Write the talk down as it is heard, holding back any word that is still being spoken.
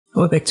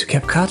Going back to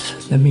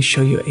CapCut, let me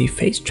show you a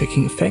face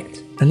tracking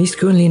effect. At least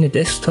currently in the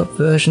desktop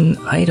version,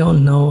 I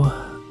don't know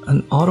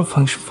an auto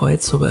function for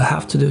it, so we'll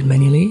have to do it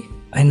manually.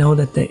 I know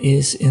that there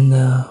is in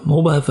the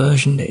mobile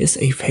version, there is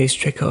a face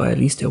tracker, or at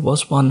least there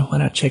was one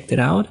when I checked it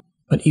out.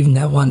 But even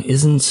that one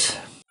isn't,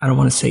 I don't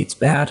want to say it's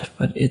bad,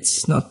 but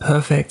it's not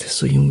perfect.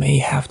 So you may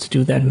have to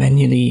do that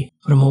manually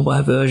for the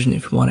mobile version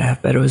if you want to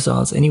have better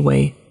results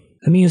anyway.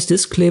 Let me use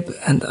this clip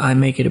and I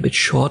make it a bit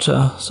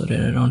shorter so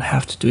that I don't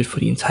have to do it for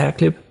the entire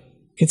clip.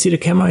 You can see the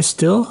camera is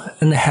still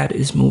and the head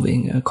is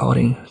moving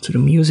according to the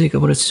music, I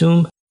would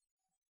assume.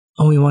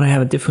 And we want to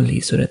have it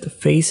differently so that the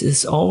face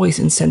is always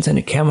in center and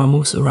the camera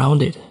moves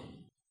around it.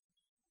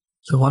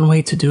 So one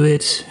way to do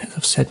it, as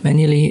I've said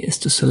manually, is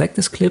to select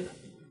this clip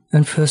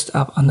and first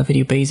up under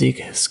Video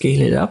Basic,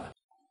 scale it up.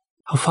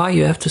 How far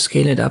you have to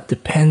scale it up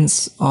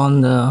depends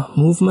on the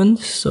movement,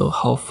 so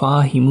how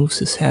far he moves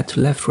his head to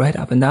left, right,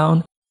 up and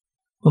down.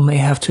 We may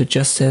have to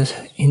adjust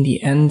it in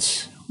the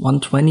end.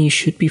 120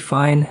 should be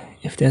fine.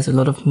 If there's a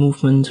lot of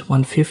movement,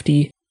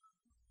 150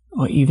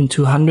 or even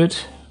 200.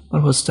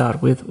 But we'll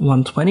start with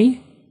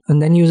 120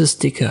 and then use a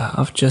sticker.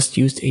 I've just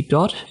used a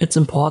dot. It's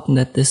important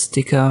that this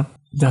sticker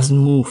doesn't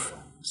move.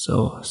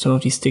 So some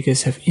of these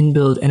stickers have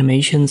inbuilt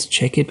animations.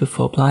 Check it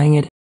before applying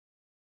it.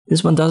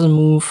 This one doesn't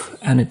move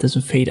and it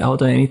doesn't fade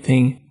out or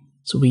anything.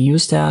 So we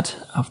use that.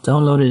 I've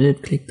downloaded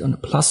it, clicked on the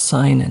plus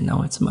sign, and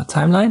now it's in my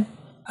timeline.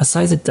 I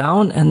size it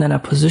down and then I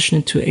position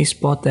it to a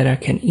spot that I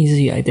can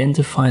easily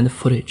identify in the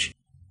footage.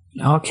 In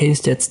our case,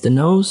 that's the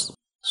nose.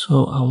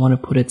 So I want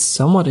to put it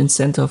somewhat in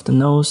center of the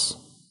nose,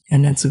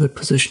 and that's a good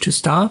position to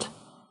start.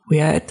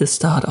 We are at the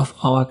start of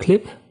our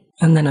clip,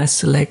 and then I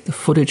select the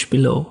footage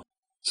below.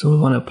 So we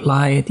want to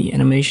apply the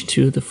animation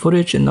to the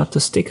footage and not the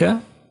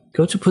sticker.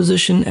 Go to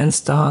position and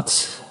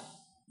start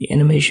the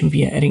animation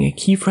via adding a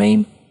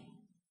keyframe.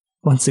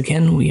 Once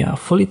again, we are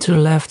fully to the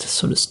left,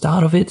 so the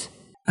start of it.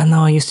 And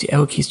now I use the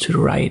arrow keys to the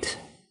right,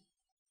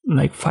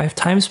 like 5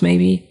 times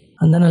maybe.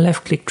 And then I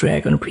left click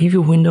drag on a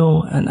preview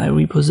window and I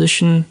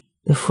reposition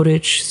the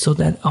footage so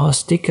that our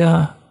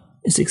sticker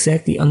is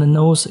exactly on the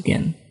nose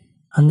again.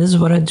 And this is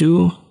what I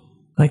do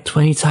like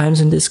 20 times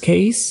in this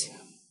case.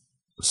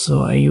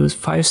 So I use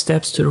 5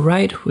 steps to the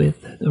right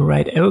with the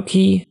right arrow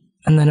key,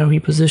 and then I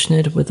reposition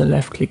it with the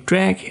left click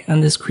drag,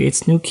 and this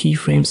creates new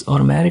keyframes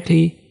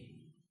automatically.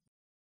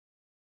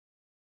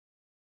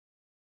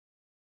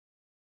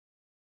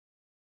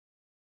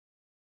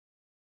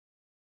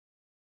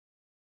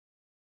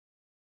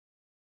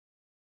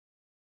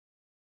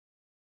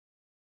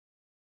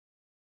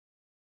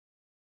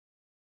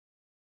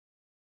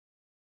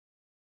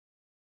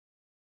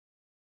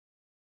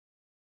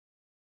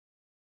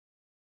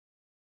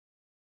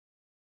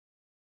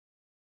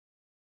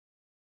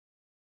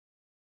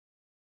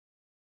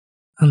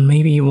 And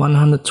maybe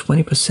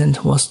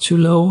 120% was too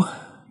low.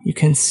 You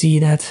can see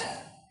that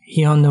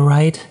here on the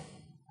right,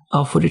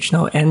 our footage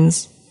now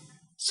ends.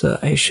 So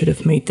I should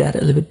have made that a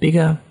little bit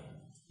bigger.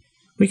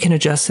 We can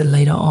adjust it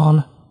later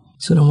on,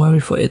 so don't worry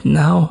for it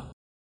now.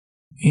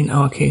 In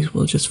our case,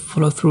 we'll just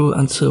follow through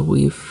until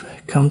we've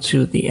come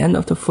to the end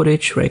of the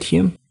footage right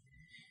here.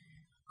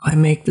 I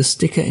make the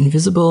sticker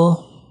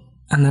invisible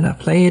and then I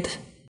play it.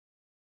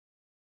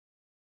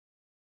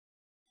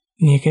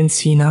 And you can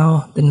see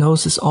now the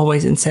nose is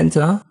always in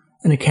center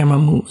and the camera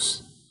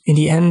moves. In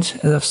the end,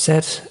 as I've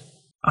said,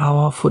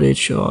 our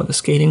footage or the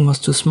scaling was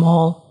too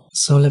small.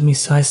 So let me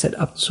size that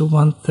up to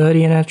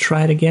 130 and I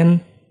try it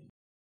again.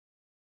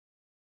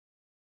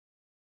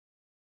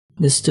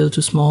 This is still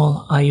too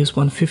small. I use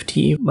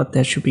 150, but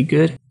that should be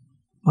good.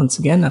 Once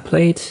again, I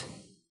play it.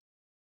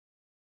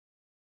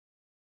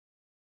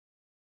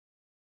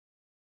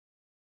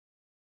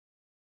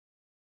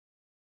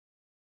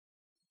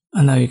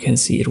 And now you can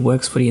see it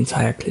works for the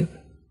entire clip.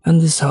 And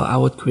this is how I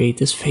would create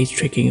this face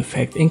tracking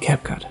effect in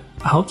CapCut.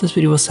 I hope this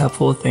video was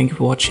helpful, thank you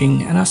for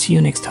watching, and I'll see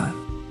you next time.